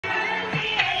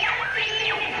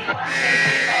You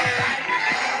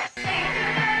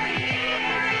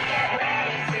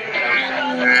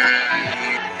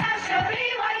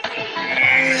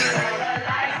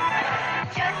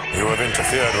have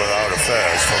interfered with our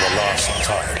affairs for the last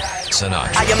time.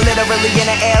 I am literally in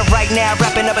the air right now,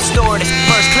 wrapping up a stewardess.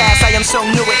 First class, I am so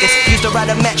new at this. Used to ride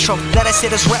a metro, let us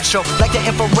hit us retro. Like the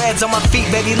infrareds on my feet,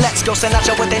 baby, let's go. Send out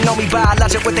what they know me by,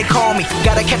 logic what they call me.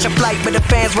 Gotta catch a flight, but the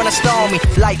fans wanna stall me.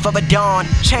 Life of a dawn,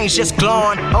 change just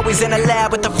glowing. Always in the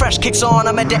lab with the fresh kicks on.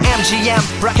 I'm at the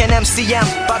MGM, rockin' MCM.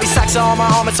 Bobby socks on my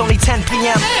arm, it's only 10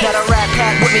 p.m. Got a rat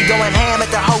pack with me going ham at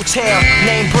the hotel.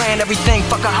 Name brand, everything,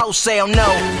 fuck a wholesale, no.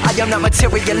 I am not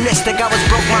materialistic, I was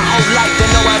broke my whole life, and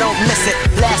no, I don't miss it.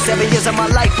 Last 7 years of my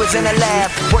life was in a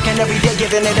lab, working every day,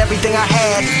 giving it everything I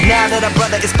had. Now that a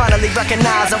brother is finally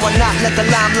recognized, I will not let the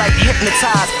limelight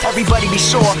hypnotize. Everybody be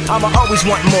sure, I'ma always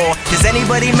want more. Does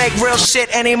anybody make real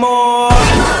shit anymore?